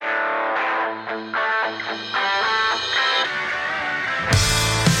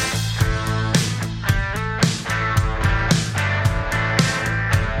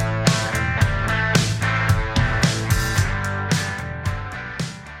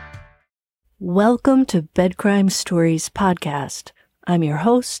Welcome to Bedcrime Stories Podcast. I'm your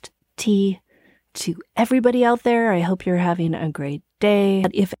host, T. To everybody out there, I hope you're having a great day.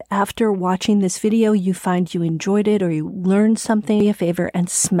 If after watching this video you find you enjoyed it or you learned something, do me a favor and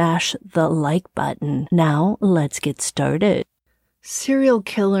smash the like button. Now, let's get started. Serial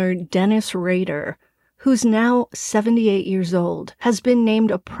killer Dennis Rader, who's now 78 years old, has been named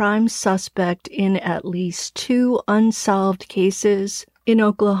a prime suspect in at least 2 unsolved cases in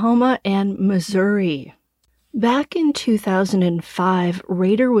Oklahoma and Missouri. Back in 2005,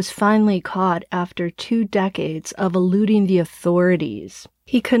 Rader was finally caught after 2 decades of eluding the authorities.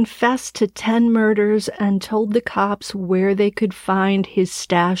 He confessed to 10 murders and told the cops where they could find his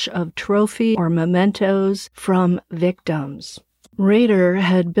stash of trophy or mementos from victims. Rader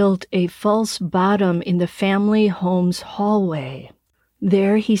had built a false bottom in the family home's hallway.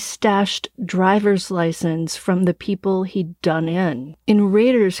 There he stashed driver's license from the people he'd done in. In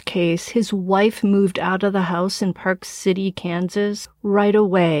Rader's case, his wife moved out of the house in Park City, Kansas, right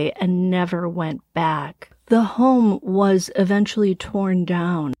away and never went back. The home was eventually torn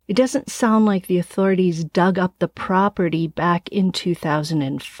down. It doesn't sound like the authorities dug up the property back in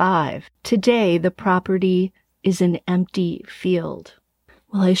 2005. Today, the property is an empty field.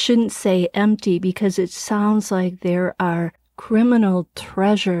 Well, I shouldn't say empty because it sounds like there are criminal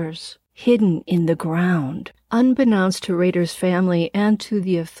treasures hidden in the ground. Unbeknownst to Rader's family and to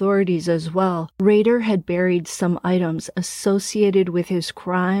the authorities as well, Rader had buried some items associated with his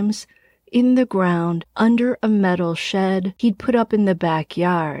crimes in the ground under a metal shed he'd put up in the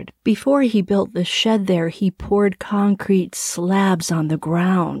backyard. Before he built the shed there, he poured concrete slabs on the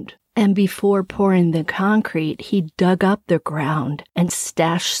ground. And before pouring the concrete, he dug up the ground and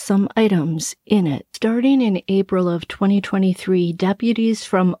stashed some items in it. Starting in April of 2023, deputies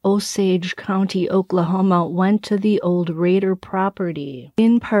from Osage County, Oklahoma, went to the old Rader property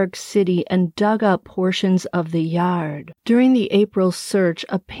in Park City and dug up portions of the yard. During the April search,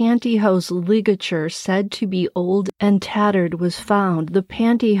 a pantyhose ligature said to be old and tattered was found. The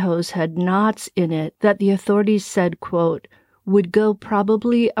pantyhose had knots in it that the authorities said, quote, would go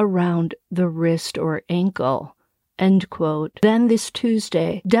probably around the wrist or ankle, end quote. Then this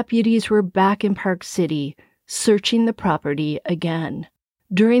Tuesday, deputies were back in Park City, searching the property again.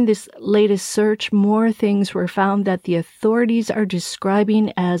 During this latest search, more things were found that the authorities are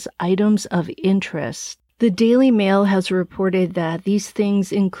describing as items of interest. The Daily Mail has reported that these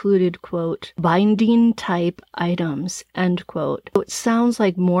things included, quote, binding-type items, end quote. It sounds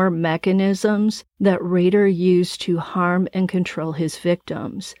like more mechanisms that Rader used to harm and control his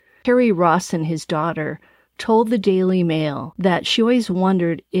victims. Carrie Rawson, his daughter, told the Daily Mail that she always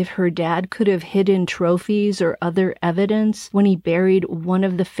wondered if her dad could have hidden trophies or other evidence when he buried one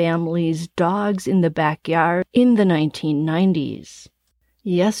of the family's dogs in the backyard in the 1990s.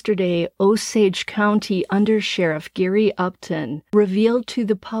 Yesterday, Osage County Undersheriff Gary Upton revealed to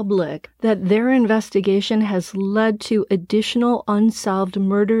the public that their investigation has led to additional unsolved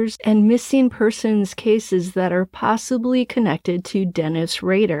murders and missing persons cases that are possibly connected to Dennis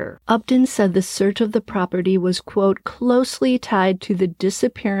Rader. Upton said the search of the property was, quote, closely tied to the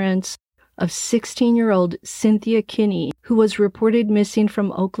disappearance of 16-year-old Cynthia Kinney, who was reported missing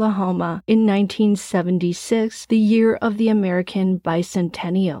from Oklahoma in 1976, the year of the American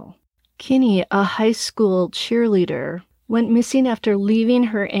Bicentennial. Kinney, a high school cheerleader, went missing after leaving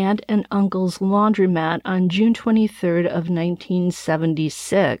her aunt and uncle's laundromat on June 23rd of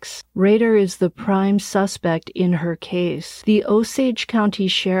 1976. Rader is the prime suspect in her case. The Osage County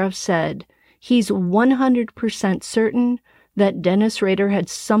Sheriff said he's 100% certain that Dennis Rader had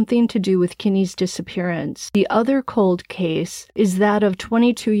something to do with Kinney's disappearance. The other cold case is that of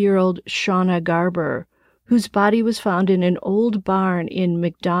 22-year-old Shauna Garber, whose body was found in an old barn in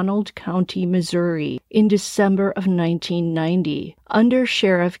McDonald County, Missouri, in December of 1990. Under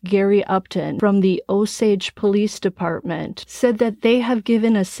Sheriff Gary Upton from the Osage Police Department said that they have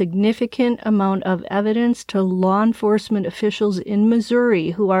given a significant amount of evidence to law enforcement officials in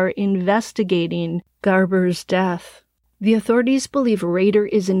Missouri who are investigating Garber's death. The authorities believe Rader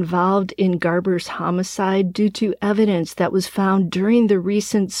is involved in Garber's homicide due to evidence that was found during the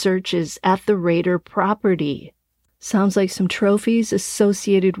recent searches at the Rader property. Sounds like some trophies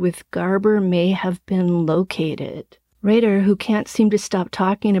associated with Garber may have been located. Rader, who can't seem to stop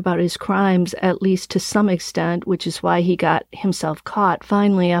talking about his crimes, at least to some extent, which is why he got himself caught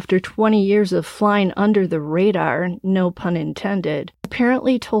finally after 20 years of flying under the radar, no pun intended,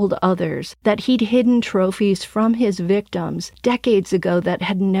 apparently told others that he'd hidden trophies from his victims decades ago that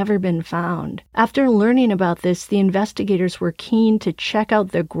had never been found. After learning about this, the investigators were keen to check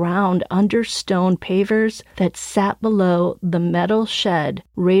out the ground under stone pavers that sat below the metal shed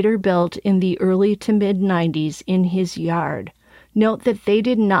Rader built in the early to mid-90s in his yard. Note that they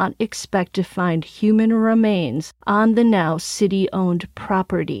did not expect to find human remains on the now city-owned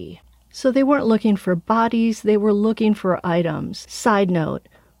property. So they weren't looking for bodies, they were looking for items. Side note,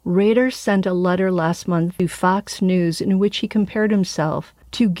 Rader sent a letter last month to Fox News in which he compared himself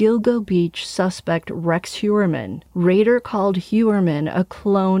to Gilgo Beach suspect Rex Heuermann. Rader called Heuermann a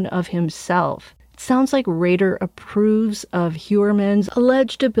clone of himself. Sounds like Rader approves of Heuermann's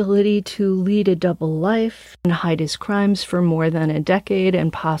alleged ability to lead a double life and hide his crimes for more than a decade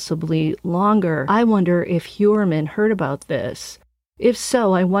and possibly longer. I wonder if Heuermann heard about this. If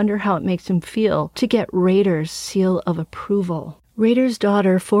so, I wonder how it makes him feel to get Rader's seal of approval. Rader's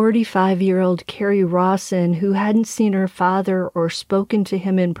daughter, 45-year-old Carrie Rawson, who hadn't seen her father or spoken to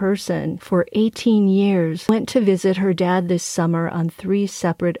him in person for 18 years, went to visit her dad this summer on 3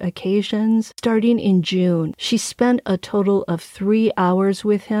 separate occasions. Starting in June, she spent a total of 3 hours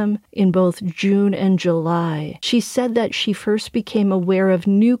with him in both June and July. She said that she first became aware of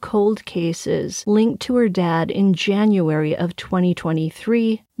new cold cases linked to her dad in January of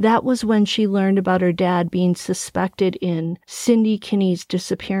 2023. That was when she learned about her dad being suspected in Cindy Kinney's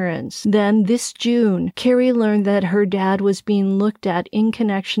disappearance. Then this June, Carrie learned that her dad was being looked at in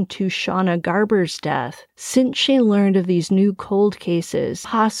connection to Shauna Garber's death. Since she learned of these new cold cases,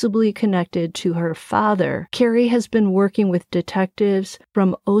 possibly connected to her father, Carrie has been working with detectives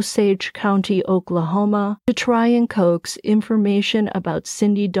from Osage County, Oklahoma, to try and coax information about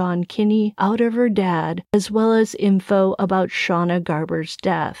Cindy Dawn Kinney out of her dad, as well as info about Shauna Garber's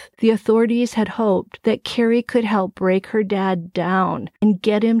death. The authorities had hoped that Carrie could help break her dad down and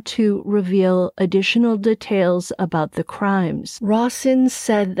get him to reveal additional details about the crimes. Rawson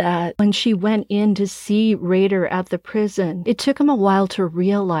said that when she went in to see Rader at the prison, it took him a while to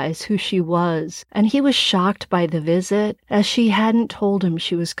realize who she was, and he was shocked by the visit, as she hadn't told him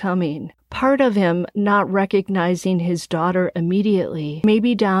she was coming. Part of him not recognizing his daughter immediately may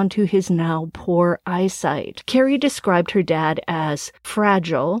be down to his now poor eyesight. Carrie described her dad as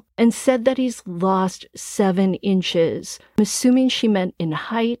fragile and said that he's lost 7 inches. I'm assuming she meant in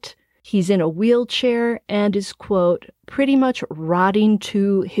height. He's in a wheelchair and is, quote, pretty much rotting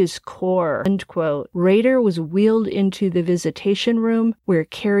to his core, end quote. Rader was wheeled into the visitation room where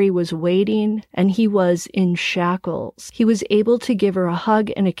Carrie was waiting, and he was in shackles. He was able to give her a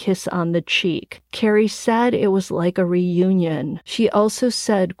hug and a kiss on the cheek. Carrie said it was like a reunion. She also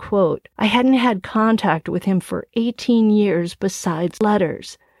said, quote, I hadn't had contact with him for 18 years besides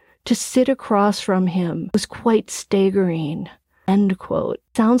letters. To sit across from him was quite staggering. End quote.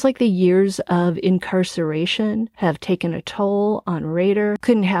 Sounds like the years of incarceration have taken a toll on Rader.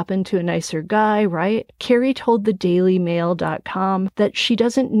 Couldn't happen to a nicer guy, right? Carrie told thedailymail.com that she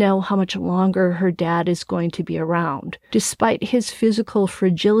doesn't know how much longer her dad is going to be around. Despite his physical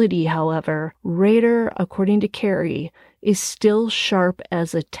fragility, however, Rader, according to Carrie, is still sharp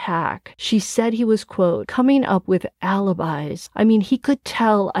as a tack. She said he was, quote, coming up with alibis. I mean, he could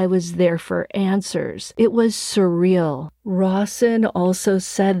tell I was there for answers. It was surreal. Rawson also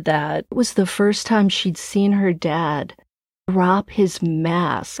said that it was the first time she'd seen her dad drop his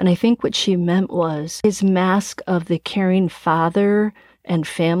mask. And I think what she meant was his mask of the caring father and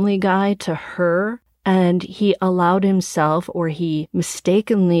family guy to her. And he allowed himself, or he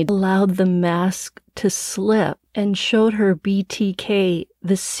mistakenly allowed the mask to slip and showed her BTK,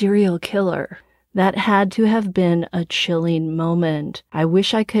 the serial killer. That had to have been a chilling moment. I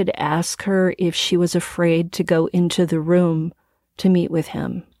wish I could ask her if she was afraid to go into the room to meet with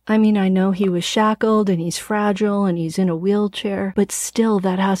him. I mean, I know he was shackled and he's fragile and he's in a wheelchair, but still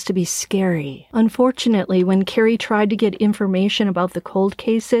that has to be scary. Unfortunately, when Carrie tried to get information about the cold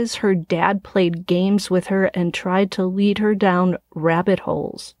cases, her dad played games with her and tried to lead her down rabbit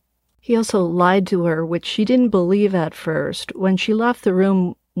holes. He also lied to her, which she didn't believe at first. When she left the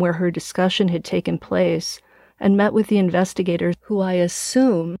room where her discussion had taken place and met with the investigators, who I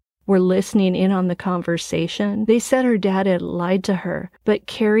assume were listening in on the conversation, they said her dad had lied to her, but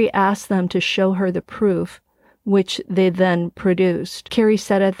Carrie asked them to show her the proof, which they then produced. Carrie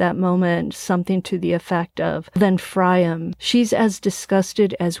said at that moment something to the effect of, then fry him. She's as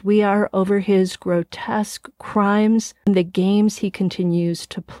disgusted as we are over his grotesque crimes and the games he continues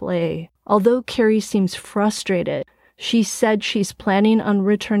to play. Although Carrie seems frustrated, she said she's planning on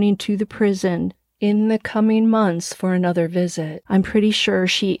returning to the prison in the coming months for another visit. I'm pretty sure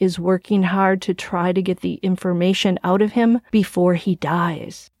she is working hard to try to get the information out of him before he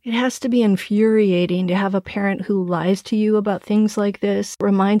dies. It has to be infuriating to have a parent who lies to you about things like this. It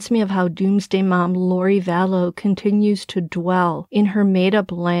reminds me of how Doomsday Mom Lori Vallow continues to dwell in her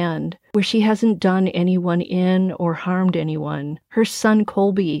made-up land where she hasn't done anyone in or harmed anyone. Her son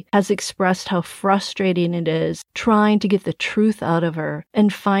Colby has expressed how frustrating it is trying to get the truth out of her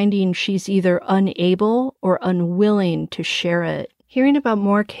and finding she's either unable or unwilling to share it. Hearing about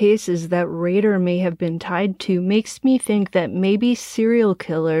more cases that Rader may have been tied to makes me think that maybe serial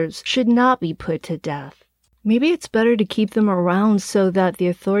killers should not be put to death. Maybe it's better to keep them around so that the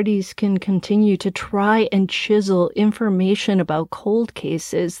authorities can continue to try and chisel information about cold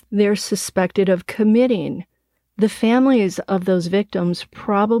cases they're suspected of committing. The families of those victims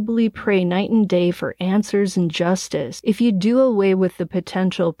probably pray night and day for answers and justice. If you do away with the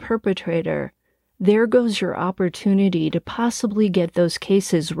potential perpetrator, there goes your opportunity to possibly get those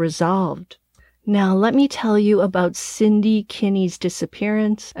cases resolved. Now, let me tell you about Cindy Kinney's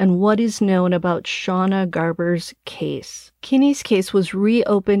disappearance and what is known about Shauna Garber's case. Kinney's case was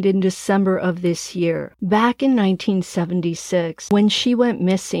reopened in December of this year. Back in 1976, when she went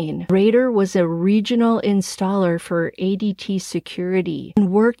missing, Rader was a regional installer for ADT Security and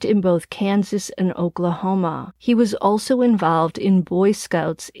worked in both Kansas and Oklahoma. He was also involved in Boy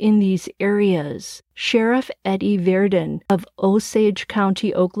Scouts in these areas. Sheriff Eddie Verdon of Osage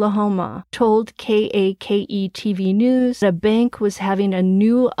County, Oklahoma, told KAKE TV News that a bank was having a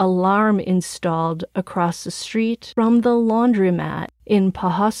new alarm installed across the street from the laundromat in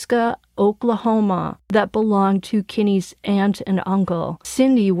Pawhuska, Oklahoma, that belonged to Kinney's aunt and uncle.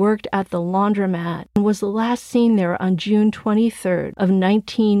 Cindy worked at the laundromat and was last seen there on June 23rd of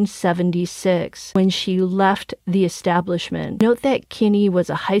 1976 when she left the establishment. Note that Kinney was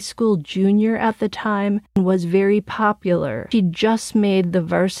a high school junior at the time and was very popular. She just made the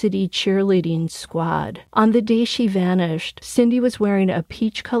varsity cheerleading squad. On the day she vanished, Cindy was wearing a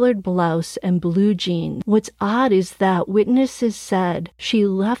peach-colored blouse and blue jeans. What's odd is that witnesses said she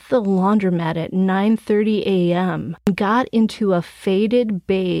left the laundromat at 9:30 a.m. and got into a faded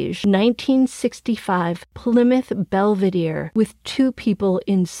beige 1965 Plymouth Belvedere with two people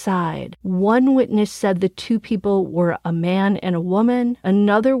inside. One witness said the two people were a man and a woman.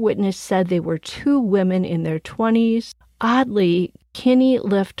 Another witness said they were two women in their 20s. Oddly, Kinney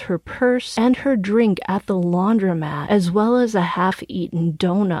left her purse and her drink at the laundromat, as well as a half-eaten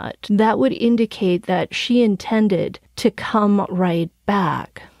donut. That would indicate that she intended to come right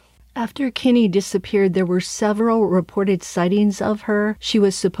back. After Kinney disappeared, there were several reported sightings of her. She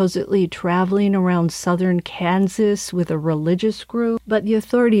was supposedly traveling around southern Kansas with a religious group, but the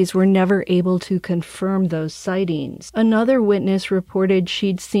authorities were never able to confirm those sightings. Another witness reported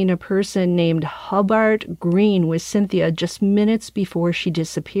she'd seen a person named Hobart Green with Cynthia just minutes before she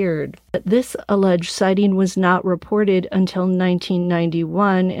disappeared. But this alleged sighting was not reported until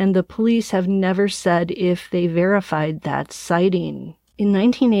 1991, and the police have never said if they verified that sighting. In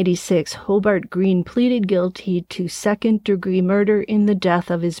 1986, Hobart Green pleaded guilty to second-degree murder in the death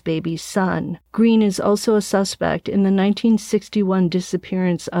of his baby son. Green is also a suspect in the 1961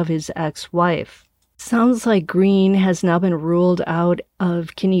 disappearance of his ex-wife. Sounds like Green has now been ruled out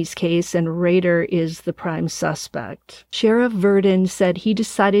of Kinney's case and Rader is the prime suspect. Sheriff Verdon said he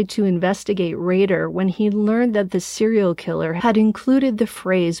decided to investigate Rader when he learned that the serial killer had included the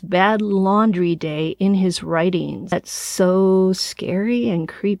phrase "bad laundry day" in his writings. That's so scary and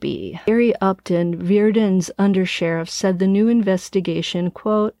creepy. Gary Upton, Verdon's undersheriff, said the new investigation,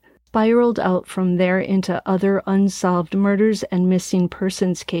 quote, spiraled out from there into other unsolved murders and missing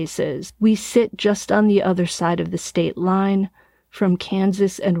persons cases. We sit just on the other side of the state line from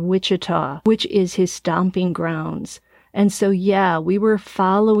Kansas and Wichita, which is his stomping grounds. And so, yeah, we were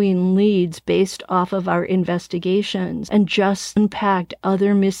following leads based off of our investigations and just unpacked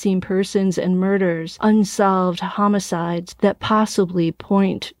other missing persons and murders, unsolved homicides that possibly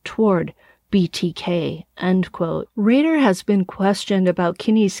point toward BTK, end quote. Rader has been questioned about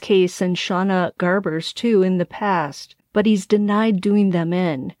Kinney's case and Shauna Garber's too in the past, but he's denied doing them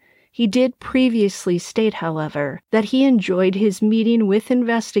in. He did previously state, however, that he enjoyed his meeting with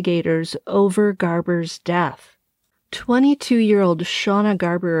investigators over Garber's death. 22-year-old Shauna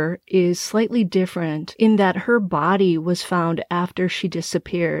Garber is slightly different in that her body was found after she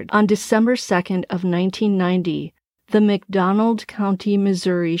disappeared. On December 2nd of 1990, the McDonald County,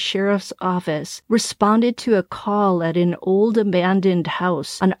 Missouri Sheriff's Office responded to a call at an old abandoned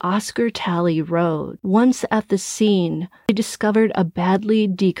house on Oscar Talley Road. Once at the scene, they discovered a badly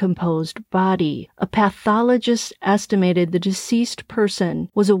decomposed body. A pathologist estimated the deceased person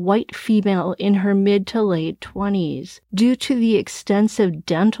was a white female in her mid to late 20s. Due to the extensive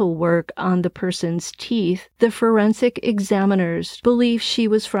dental work on the person's teeth, the forensic examiners believe she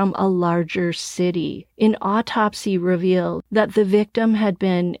was from a larger city. An autopsy revealed that the victim had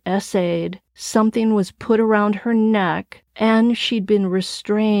been essayed, something was put around her neck, and she'd been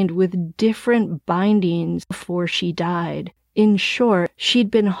restrained with different bindings before she died. In short,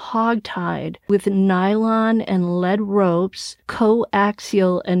 she'd been hogtied with nylon and lead ropes,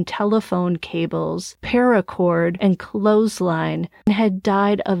 coaxial and telephone cables, paracord and clothesline, and had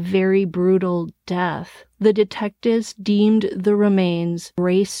died a very brutal death. The detectives deemed the remains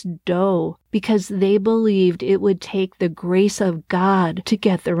grace doe because they believed it would take the grace of God to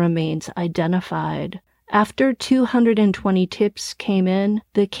get the remains identified. After 220 tips came in,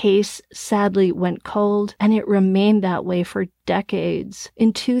 the case sadly went cold, and it remained that way for decades.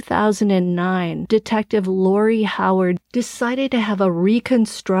 In 2009, Detective Lori Howard decided to have a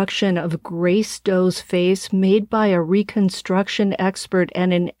reconstruction of Grace Doe's face made by a reconstruction expert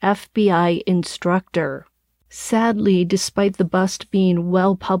and an FBI instructor. Sadly, despite the bust being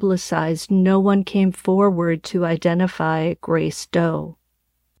well publicized, no one came forward to identify Grace Doe.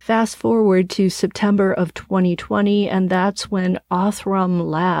 Fast forward to September of 2020, and that's when Othram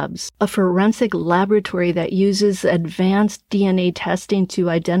Labs, a forensic laboratory that uses advanced DNA testing to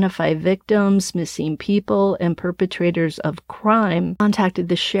identify victims, missing people, and perpetrators of crime, contacted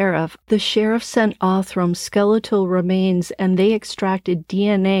the sheriff. The sheriff sent Othram skeletal remains, and they extracted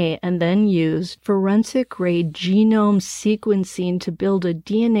DNA and then used forensic-grade genome sequencing to build a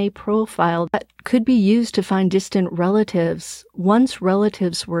DNA profile that could be used to find distant relatives. Once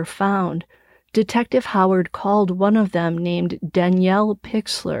relatives were found, Detective Howard called one of them named Danielle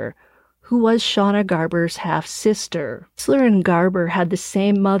Pixler, who was Shauna Garber's half-sister. Pixler and Garber had the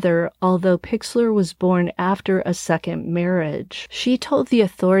same mother, although Pixler was born after a second marriage. She told the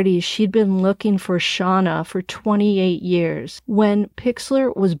authorities she'd been looking for Shauna for 28 years. When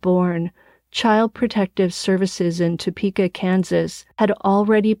Pixler was born, Child Protective Services in Topeka, Kansas, had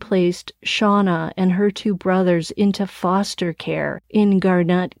already placed Shauna and her two brothers into foster care in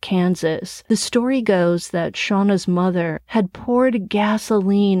Garnett, Kansas. The story goes that Shauna's mother had poured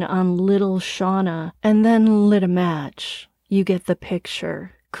gasoline on little Shauna and then lit a match. You get the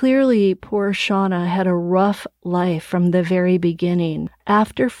picture. Clearly, poor Shauna had a rough life from the very beginning.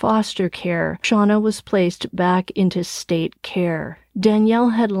 After foster care, Shauna was placed back into state care.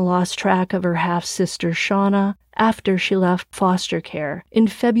 Danielle had lost track of her half-sister Shauna after she left foster care. In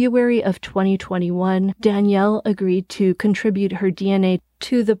February of 2021, Danielle agreed to contribute her DNA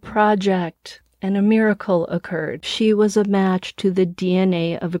to the project, and a miracle occurred. She was a match to the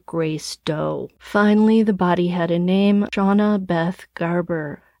DNA of Grace Doe. Finally, the body had a name, Shauna Beth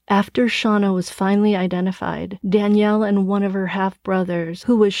Garber. After Shauna was finally identified, Danielle and one of her half-brothers,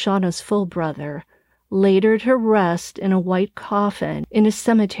 who was Shauna's full brother, later to rest in a white coffin in a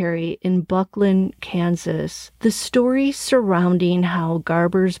cemetery in Buckland, Kansas. The story surrounding how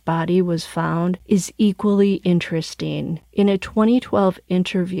Garber's body was found is equally interesting. In a 2012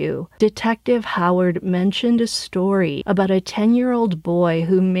 interview, Detective Howard mentioned a story about a 10-year-old boy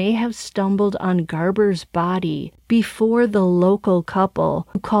who may have stumbled on Garber's body before the local couple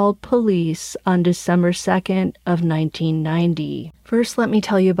who called police on December 2nd of 1990. First, let me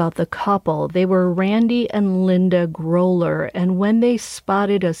tell you about the couple. They were Randy and Linda Groller, and when they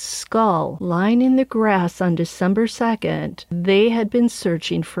spotted a skull lying in the grass on December 2nd, they had been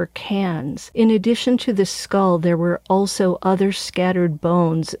searching for cans. In addition to the skull, there were also other scattered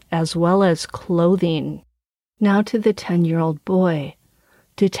bones as well as clothing. Now to the 10-year-old boy.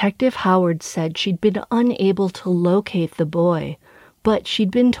 Detective Howard said she'd been unable to locate the boy, but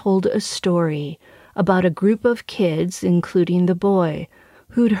she'd been told a story about a group of kids, including the boy,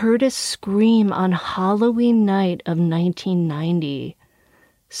 who'd heard a scream on Halloween night of 1990.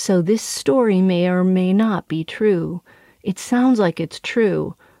 So this story may or may not be true. It sounds like it's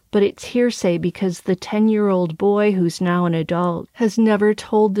true, but it's hearsay because the 10-year-old boy, who's now an adult, has never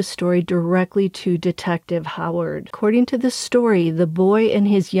told the story directly to Detective Howard. According to the story, the boy and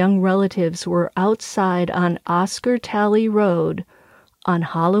his young relatives were outside on Oscar Talley Road on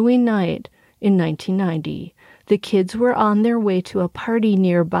Halloween night in 1990. The kids were on their way to a party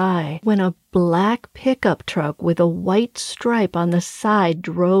nearby when a black pickup truck with a white stripe on the side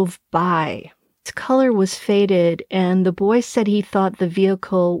drove by. Its color was faded, and the boy said he thought the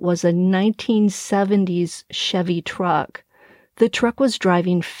vehicle was a 1970s Chevy truck. The truck was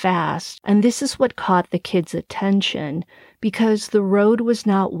driving fast, and this is what caught the kids' attention because the road was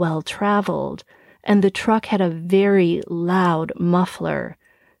not well traveled, and the truck had a very loud muffler.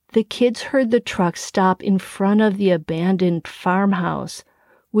 The kids heard the truck stop in front of the abandoned farmhouse,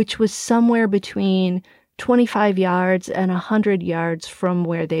 which was somewhere between 25 yards and 100 yards from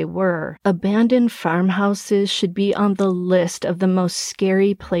where they were. Abandoned farmhouses should be on the list of the most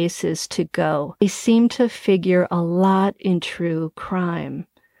scary places to go. They seem to figure a lot in true crime.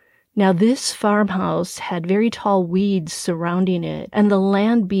 Now, this farmhouse had very tall weeds surrounding it, and the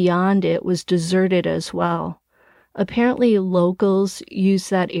land beyond it was deserted as well. Apparently, locals use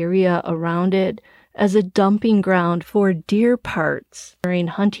that area around it as a dumping ground for deer parts during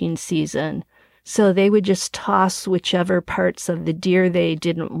hunting season. So they would just toss whichever parts of the deer they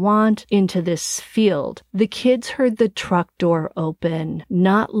didn't want into this field. The kids heard the truck door open.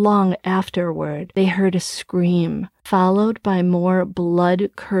 Not long afterward, they heard a scream, followed by more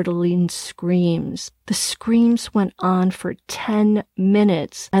blood-curdling screams. The screams went on for 10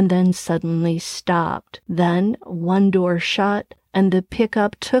 minutes and then suddenly stopped. Then one door shut and the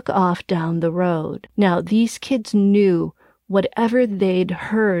pickup took off down the road. Now, these kids knew whatever they'd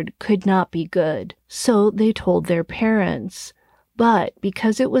heard could not be good, so they told their parents. But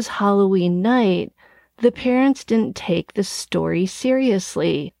because it was Halloween night, the parents didn't take the story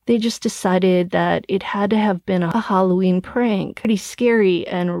seriously. They just decided that it had to have been a Halloween prank. Pretty scary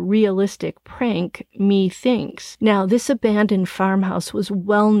and realistic prank, methinks. Now, this abandoned farmhouse was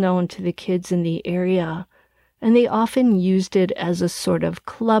well known to the kids in the area, and they often used it as a sort of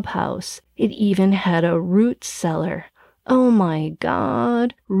clubhouse. It even had a root cellar. Oh my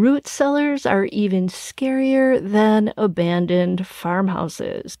God, root cellars are even scarier than abandoned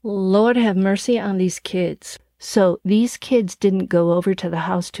farmhouses. Lord have mercy on these kids. So these kids didn't go over to the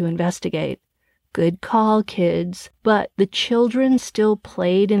house to investigate. Good call, kids. But the children still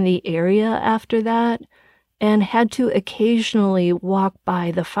played in the area after that and had to occasionally walk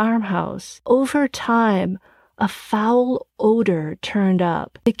by the farmhouse. Over time, a foul odor turned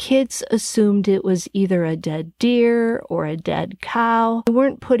up. The kids assumed it was either a dead deer or a dead cow. They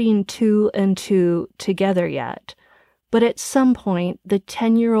weren't putting two and two together yet. But at some point, the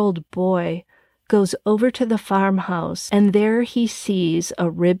 10-year-old boy goes over to the farmhouse, and there he sees a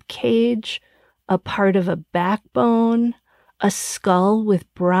rib cage, a part of a backbone, a skull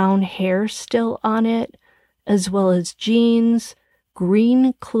with brown hair still on it, as well as jeans,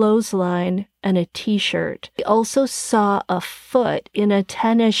 green clothesline, and a t-shirt. He also saw a foot in a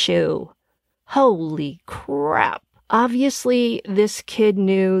tennis shoe. Holy crap. Obviously, this kid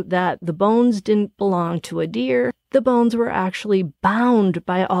knew that the bones didn't belong to a deer. The bones were actually bound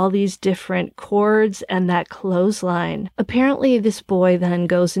by all these different cords and that clothesline. Apparently, this boy then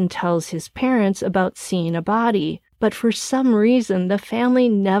goes and tells his parents about seeing a body. But for some reason, the family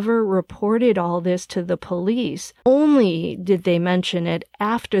never reported all this to the police. Only did they mention it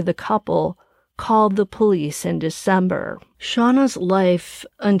after the couple called the police in December. Shauna's life,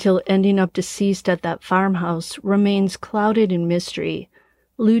 until ending up deceased at that farmhouse, remains clouded in mystery.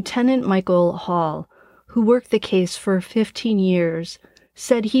 Lieutenant Michael Hall, who worked the case for 15 years,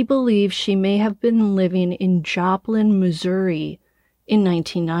 said he believes she may have been living in Joplin, Missouri in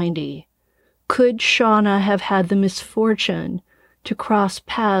 1990. Could Shauna have had the misfortune to cross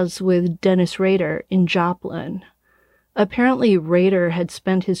paths with Dennis Rader in Joplin? Apparently, Rader had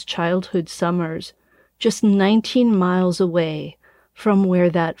spent his childhood summers just 19 miles away from where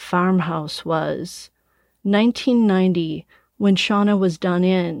that farmhouse was. 1990, when Shauna was done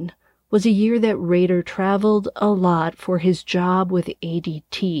in, was a year that Rader traveled a lot for his job with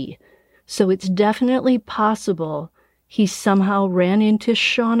ADT, so it's definitely possible he somehow ran into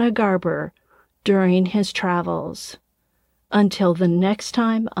Shauna Garber during his travels. Until the next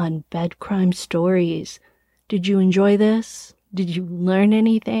time on Bed Crime Stories, did you enjoy this? Did you learn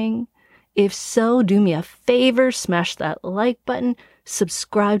anything? If so, do me a favor, smash that like button,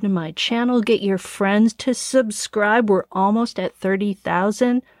 subscribe to my channel, get your friends to subscribe. We're almost at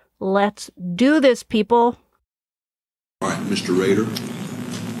 30,000. Let's do this, people. All right, Mr. Rader,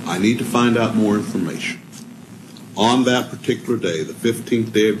 I need to find out more information. On that particular day, the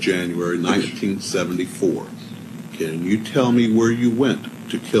 15th day of January, 1974, can you tell me where you went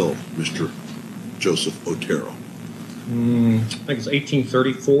to kill Mr. Joseph Otero? I think it's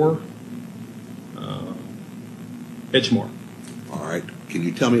 1834, Edgemore. All right. Can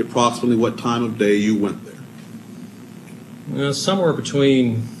you tell me approximately what time of day you went there? Somewhere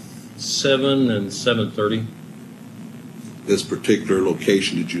between 7 and 7:30. This particular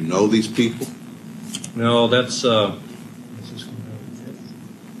location, did you know these people? No, that's.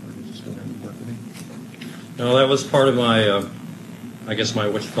 No, that was part of my, I guess my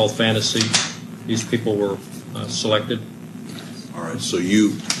what you call fantasy. These people were selected. All right, so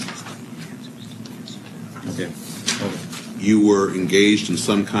you Okay. you were engaged in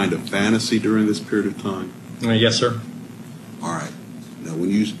some kind of fantasy during this period of time? Yes, sir. All right. Now, when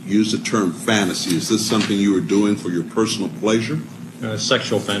you use the term fantasy, is this something you were doing for your personal pleasure?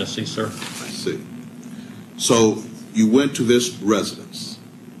 Sexual fantasy, sir. I see. So you went to this residence,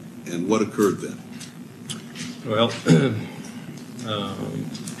 and what occurred then? Well,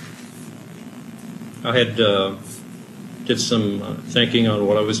 I had did some thinking on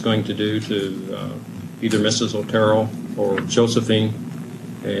what I was going to do to either Mrs. Otero or Josephine,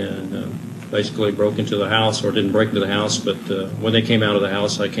 and basically broke into the house, or didn't break into the house, but when they came out of the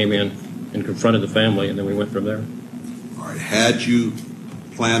house, I came in and confronted the family, and then we went from there. All right. Had you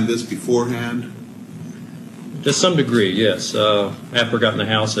planned this beforehand? To some degree, yes. After I got in the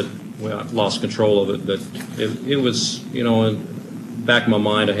house, I lost control of it, but it was, in the back of my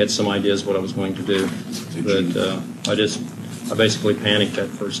mind, I had some ideas what I was going to do, but I basically panicked that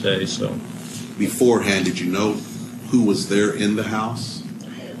first day. So Beforehand, did you know who was there in the house?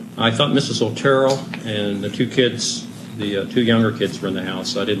 I thought Mrs. Otero and the two kids, the two younger kids, were in the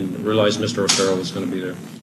house. I didn't realize Mr. Otero was going to be there.